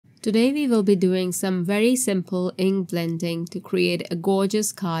Today we will be doing some very simple ink blending to create a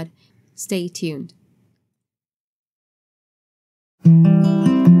gorgeous card. Stay tuned.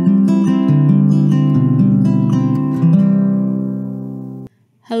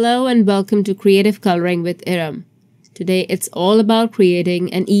 Hello and welcome to Creative Coloring with Iram. Today it's all about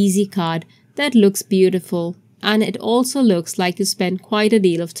creating an easy card that looks beautiful, and it also looks like you spent quite a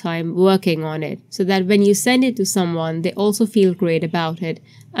deal of time working on it, so that when you send it to someone, they also feel great about it.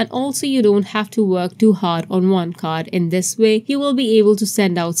 And also you don't have to work too hard on one card. In this way, you will be able to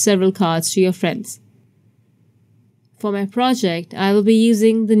send out several cards to your friends. For my project, I will be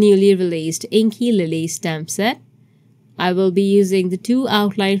using the newly released Inky Lily stamp set. I will be using the two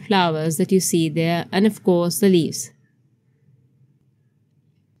outline flowers that you see there, and of course the leaves.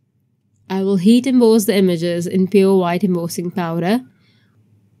 I will heat emboss the images in pure white embossing powder.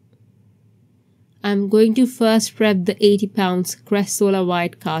 I'm going to first prep the 80 pounds Crest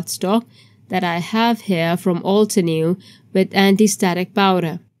white cardstock that I have here from Altenew with anti-static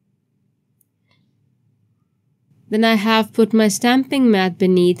powder. Then I have put my stamping mat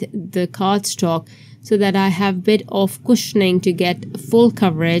beneath the cardstock so that I have a bit of cushioning to get full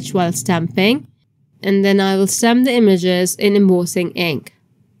coverage while stamping. And then I will stamp the images in embossing ink.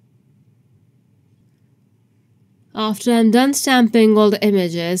 After I'm done stamping all the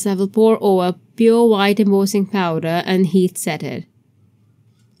images, I will pour over pure white embossing powder and heat set it.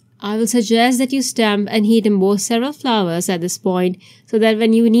 I will suggest that you stamp and heat emboss several flowers at this point so that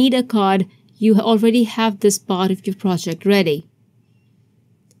when you need a card, you already have this part of your project ready.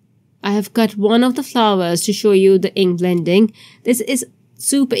 I have cut one of the flowers to show you the ink blending. This is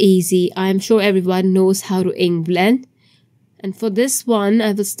super easy. I am sure everyone knows how to ink blend. And for this one,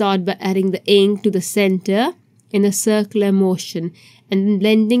 I will start by adding the ink to the center in a circular motion and then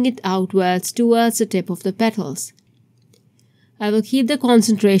blending it outwards towards the tip of the petals. I will keep the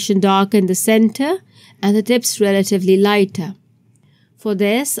concentration dark in the center and the tips relatively lighter. For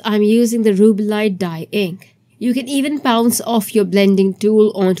this, I'm using the Rubellite Dye Ink. You can even bounce off your blending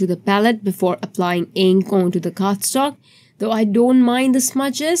tool onto the palette before applying ink onto the cardstock, though I don't mind the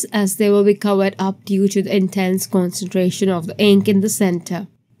smudges as they will be covered up due to the intense concentration of the ink in the center.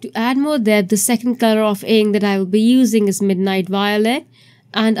 To add more depth, the second color of ink that I will be using is Midnight Violet,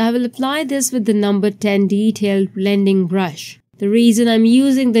 and I will apply this with the number 10 detailed blending brush. The reason I'm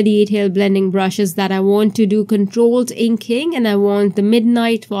using the detailed blending brush is that I want to do controlled inking and I want the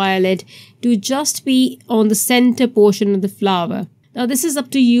Midnight Violet to just be on the center portion of the flower. Now this is up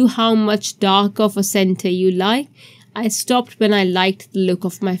to you how much dark of a center you like. I stopped when I liked the look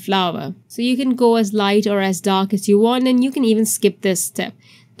of my flower. So you can go as light or as dark as you want, and you can even skip this step.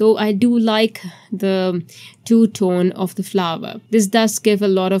 Though I do like the two-tone of the flower. This does give a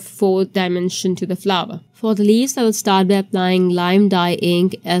lot of fourth dimension to the flower. For the leaves, I will start by applying lime dye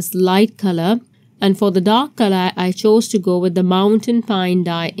ink as light color. And for the dark color, I chose to go with the Mountain Pine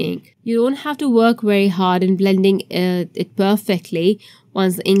Dye Ink. You don't have to work very hard in blending it perfectly.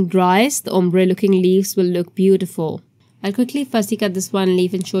 Once the ink dries, the ombre looking leaves will look beautiful. I'll quickly fussy cut this one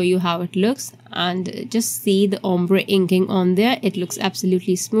leaf and show you how it looks, and just see the ombre inking on there. It looks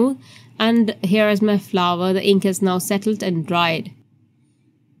absolutely smooth, and here is my flower. The ink has now settled and dried.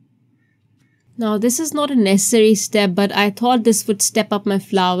 Now this is not a necessary step, but I thought this would step up my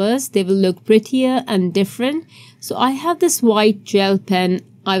flowers. They will look prettier and different. So I have this white gel pen.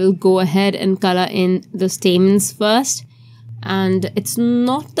 I will go ahead and color in the stamens first, and it's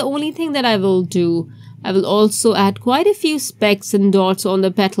not the only thing that I will do. I will also add quite a few specks and dots on the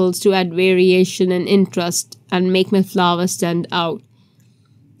petals to add variation and interest and make my flower stand out.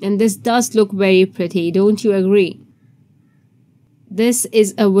 And this does look very pretty, don't you agree? This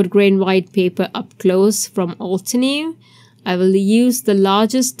is a woodgrain white paper up close from Altenew. I will use the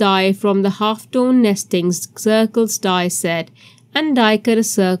largest die from the Halftone Nesting Circles die set and die cut a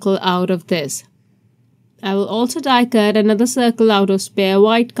circle out of this. I will also die cut another circle out of spare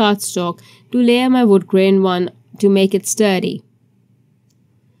white cardstock to layer my woodgrain one to make it sturdy.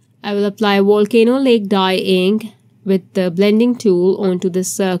 I will apply Volcano Lake dye ink with the blending tool onto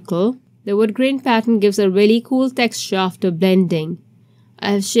this circle. The woodgrain pattern gives a really cool texture after blending.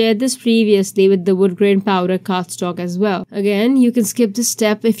 I have shared this previously with the woodgrain powder cardstock as well. Again, you can skip this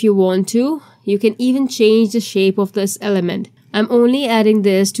step if you want to. You can even change the shape of this element. I'm only adding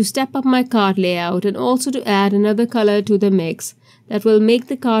this to step up my card layout and also to add another color to the mix that will make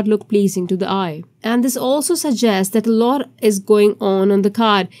the card look pleasing to the eye. And this also suggests that a lot is going on the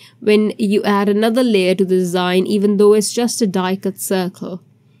card when you add another layer to the design, even though it's just a die cut circle.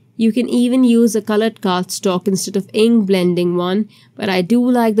 You can even use a colored cardstock instead of ink blending one, but I do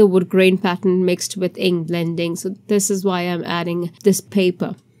like the wood grain pattern mixed with ink blending, so this is why I'm adding this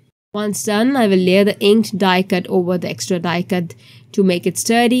paper. Once done, I will layer the inked die cut over the extra die cut to make it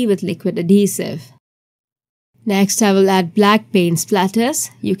sturdy with liquid adhesive. Next, I will add black paint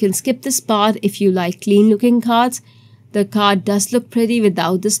splatters. You can skip this part if you like clean looking cards. The card does look pretty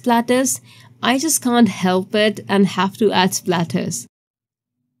without the splatters. I just can't help it and have to add splatters.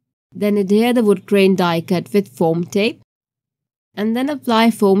 Then adhere the wood grain die cut with foam tape. And then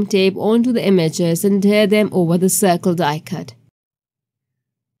apply foam tape onto the images and adhere them over the circle die cut.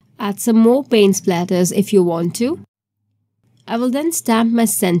 Add some more paint splatters if you want to. I will then stamp my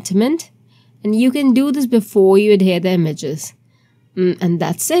sentiment, and you can do this before you adhere the images. And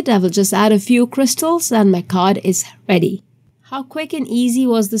that's it. I will just add a few crystals and my card is ready. How quick and easy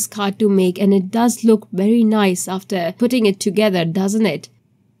was this card to make, and it does look very nice after putting it together, doesn't it?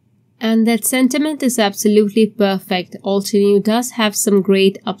 And that sentiment is absolutely perfect. Altenew does have some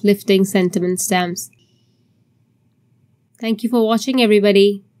great uplifting sentiment stamps. Thank you for watching,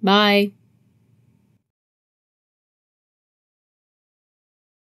 everybody. Bye.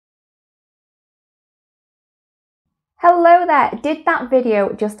 Hello there! Did that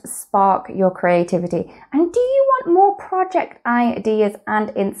video just spark your creativity? And do you want more project ideas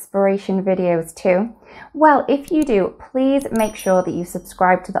and inspiration videos too? Well, if you do, please make sure that you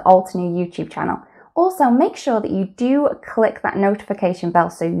subscribe to the Altenew YouTube channel. Also, make sure that you do click that notification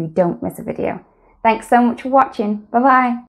bell so you don't miss a video. Thanks so much for watching. Bye bye!